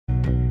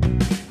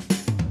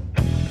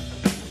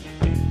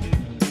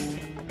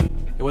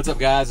Hey, what's up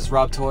guys? It's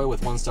Rob Toy with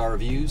Wonstar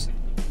Reviews.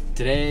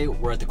 Today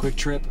we're at the Quick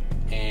Trip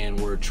and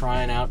we're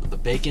trying out the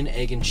bacon,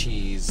 egg, and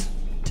cheese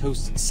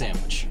toasted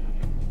sandwich.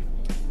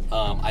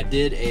 I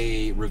did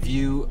a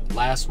review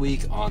last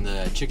week on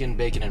the chicken,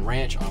 bacon, and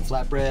ranch on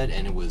flatbread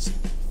and it was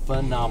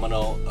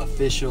phenomenal.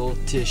 Official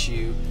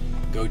tissue.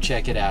 Go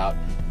check it out.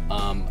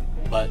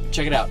 But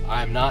check it out.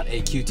 I'm not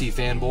a QT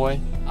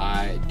fanboy.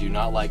 I do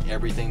not like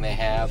everything they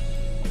have.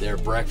 Their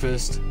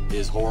breakfast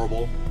is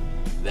horrible.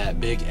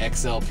 That big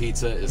XL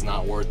pizza is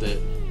not worth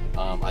it.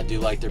 I do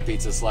like their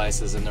pizza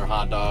slices and their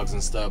hot dogs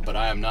and stuff, but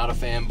I am not a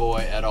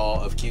fanboy at all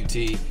of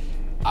QT.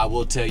 I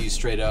will tell you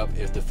straight up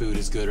if the food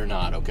is good or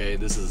not, okay?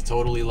 This is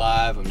totally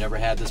live. I've never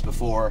had this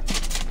before.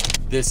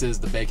 This is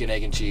the bacon,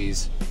 egg, and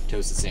cheese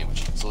toasted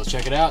sandwich. So let's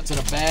check it out. It's in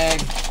a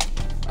bag.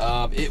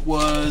 It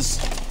was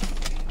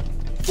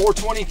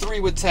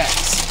 $4.23 with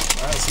tax.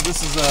 All right, so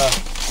this is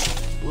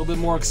a little bit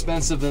more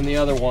expensive than the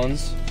other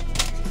ones.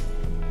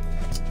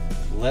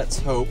 Let's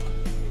hope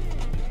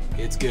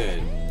it's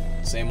good.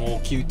 Same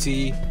old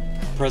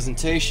QT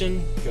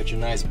presentation. Got your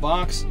nice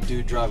box.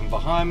 Dude driving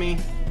behind me,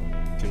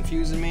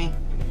 confusing me,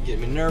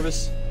 getting me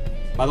nervous.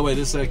 By the way,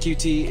 this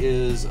QT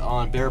is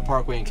on Bear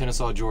Parkway in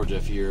Kennesaw, Georgia.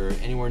 If you're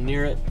anywhere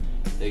near it,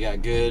 they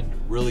got good,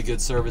 really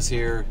good service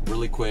here,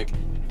 really quick.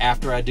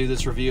 After I do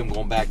this review, I'm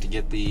going back to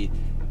get the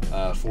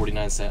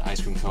 49-cent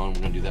ice cream cone.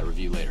 We're gonna do that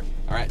review later.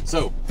 All right,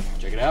 so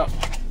check it out.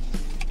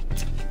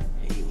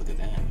 Hey, look at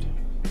that.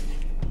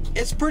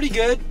 It's pretty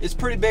good. It's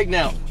pretty big.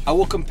 Now, I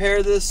will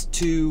compare this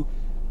to,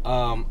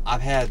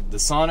 I've had the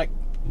Sonic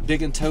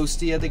Big and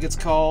Toasty, I think it's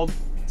called.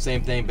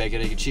 Same thing,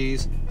 bacon, egg, and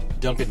cheese.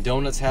 Dunkin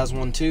Donuts has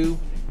one too.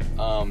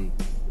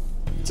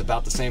 It's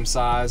about the same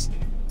size.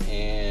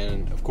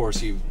 And of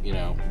course, you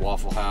know,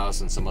 Waffle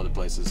House and some other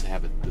places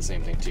have it the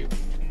same thing too.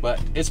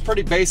 But it's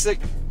pretty basic.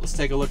 Let's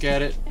take a look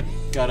at it.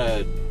 Got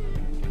a,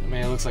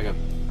 man, it looks like a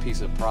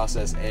piece of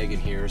processed egg in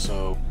here,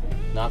 so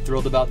not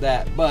thrilled about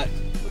that. But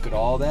look at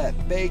all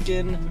that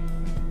bacon.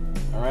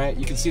 All right,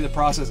 you can see the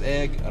processed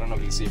egg. I don't know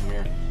if you can see it from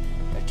here.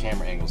 That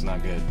camera angle's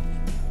not good.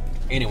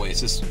 Anyway,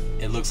 it's just,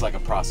 it looks like a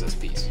processed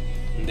piece.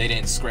 And they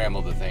didn't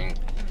scramble the thing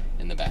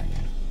in the back.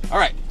 All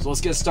right, so let's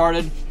get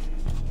started.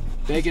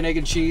 Bacon, egg,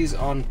 and cheese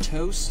on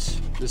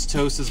toast. This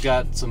toast has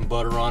got some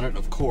butter on it,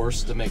 of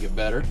course, to make it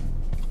better.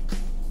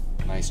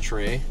 Nice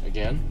tray,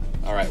 again.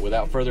 All right,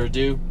 without further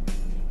ado,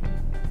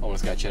 oh,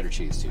 it's got cheddar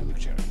cheese too, look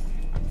at cheddar.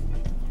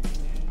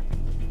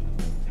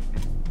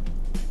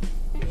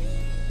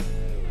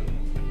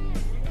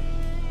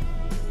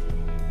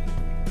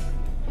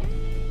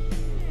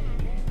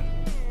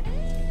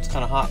 It's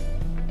kind of hot.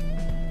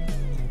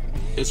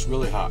 It's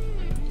really hot.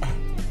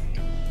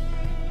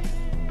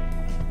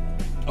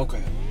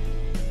 Okay.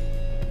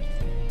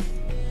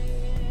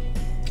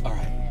 All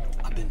right,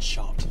 I've been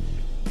shocked.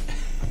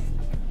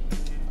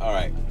 All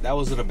right, that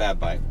wasn't a bad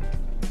bite.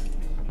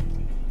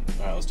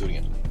 All right, let's do it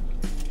again.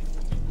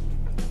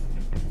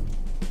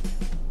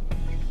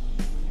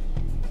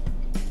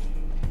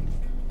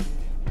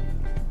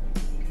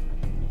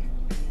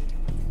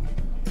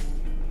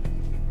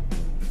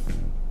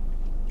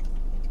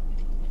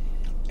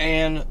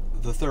 And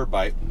the third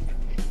bite.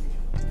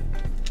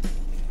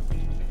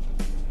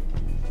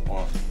 Hold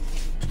on.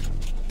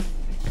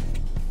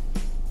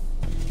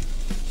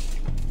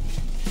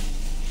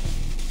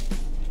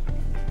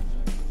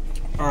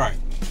 All right.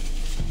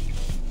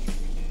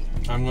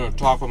 I'm gonna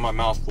talk with my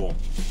mouth full.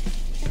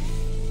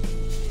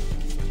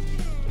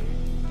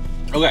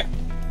 Okay,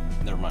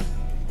 never mind.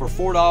 For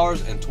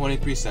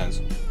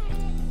 $4.23,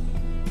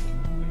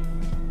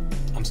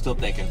 I'm still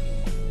thinking.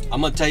 I'm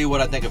gonna tell you what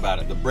I think about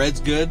it. The bread's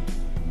good.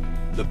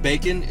 The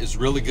bacon is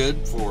really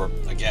good for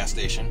a gas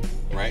station,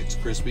 right? It's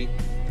crispy,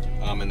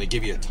 and they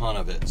give you a ton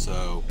of it,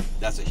 so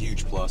that's a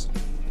huge plus.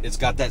 It's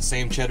got that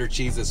same cheddar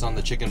cheese that's on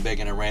the chicken,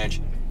 bacon, and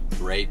ranch.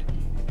 Great.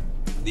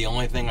 The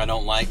only thing I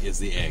don't like is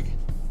the egg.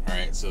 All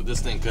right, so this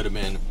thing could have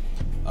been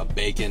a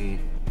bacon.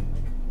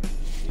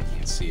 You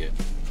can't see it.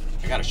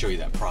 I gotta show you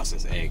that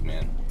processed egg,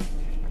 man.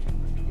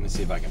 Let me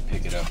see if I can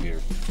pick it up here.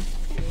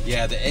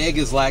 Yeah, the egg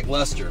is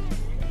lackluster.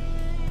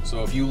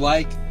 So if you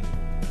like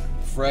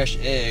fresh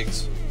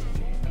eggs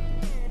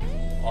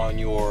on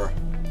your,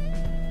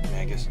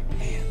 I guess,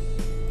 man.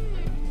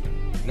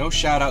 No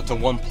shout out to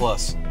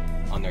OnePlus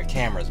on their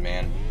cameras,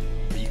 man.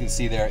 But you can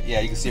see there,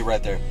 yeah, you can see it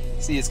right there.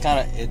 See, it's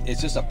kind of,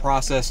 it's just a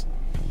processed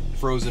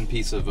frozen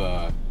piece of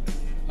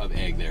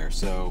egg there.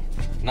 So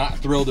not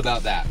thrilled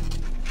about that.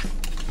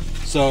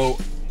 So,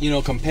 you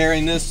know,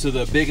 comparing this to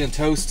the Big and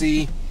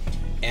Toasty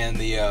and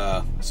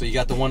the, so you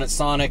got the one at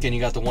Sonic and you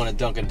got the one at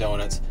Dunkin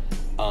Donuts.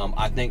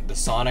 I think the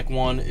Sonic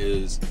one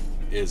is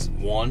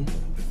 1.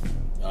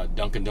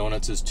 Dunkin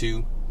Donuts is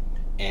 2.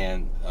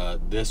 And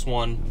this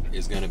one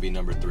is going to be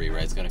number 3,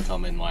 right? It's going to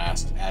come in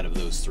last out of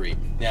those 3.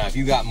 Now, if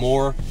you got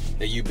more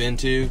that you've been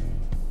to,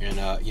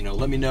 and you know,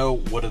 let me know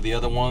what are the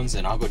other ones,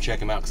 and I'll go check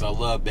them out because I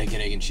love bacon,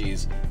 egg, and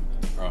cheese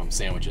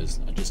sandwiches.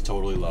 I just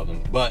totally love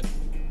them. But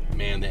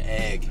man, the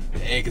egg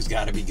has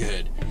got to be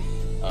good.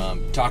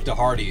 Talk to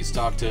Hardee's,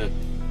 talk to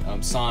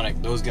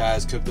Sonic. Those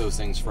guys cook those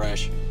things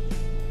fresh.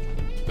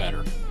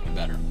 Better.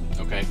 bit better.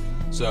 Okay,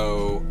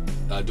 so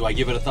do I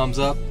give it a thumbs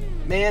up?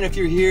 Man, if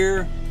you're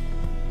here,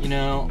 you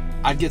know,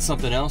 I'd get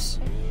something else,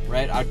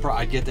 right?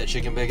 I'd get that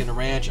chicken bacon and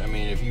ranch. I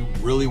mean, if you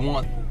really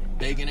want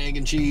bacon, egg,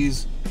 and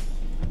cheese,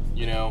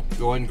 you know,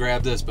 go ahead and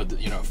grab this. But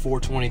you know,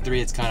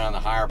 $4.23, it's kind of on the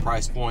higher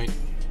price point.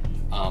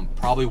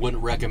 Probably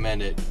wouldn't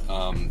recommend it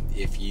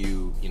if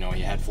you know,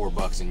 you had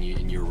 $4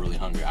 and you were really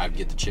hungry. I'd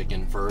get the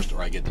chicken first,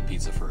 or I get the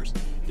pizza first.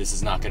 This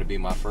is not going to be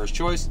my first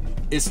choice.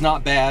 It's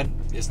not bad.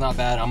 It's not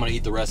bad. I'm gonna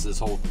eat the rest of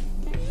this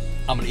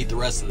I'm gonna eat the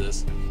rest of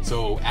this.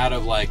 So out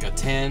of like a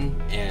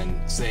 10,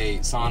 and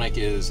say Sonic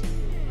is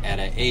at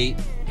an 8,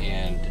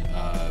 and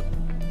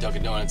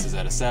Dunkin' Donuts is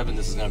at a 7,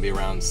 this is gonna be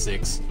around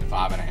 6,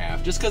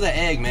 5.5. Just because of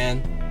egg,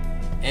 man.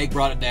 Egg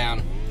brought it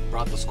down,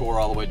 brought the score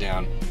all the way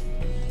down.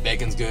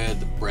 Bacon's good,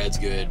 the bread's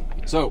good.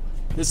 So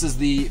this is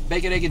the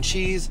bacon, egg, and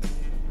cheese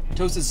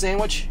toasted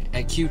sandwich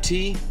at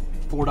QT,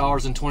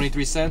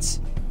 $4.23.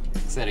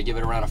 Like I said, I give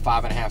it around a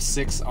 5.5,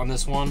 6 on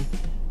this one.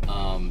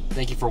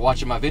 Thank you for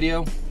watching my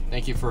video.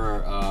 Thank you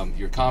for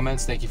your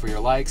comments. Thank you for your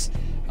likes.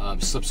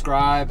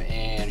 Subscribe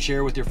and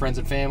share with your friends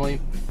and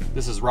family.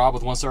 This is Rob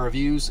with Wonstar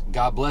Reviews.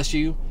 God bless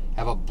you.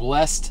 Have a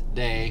blessed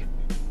day.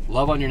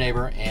 Love on your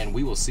neighbor, and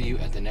we will see you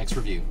at the next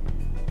review.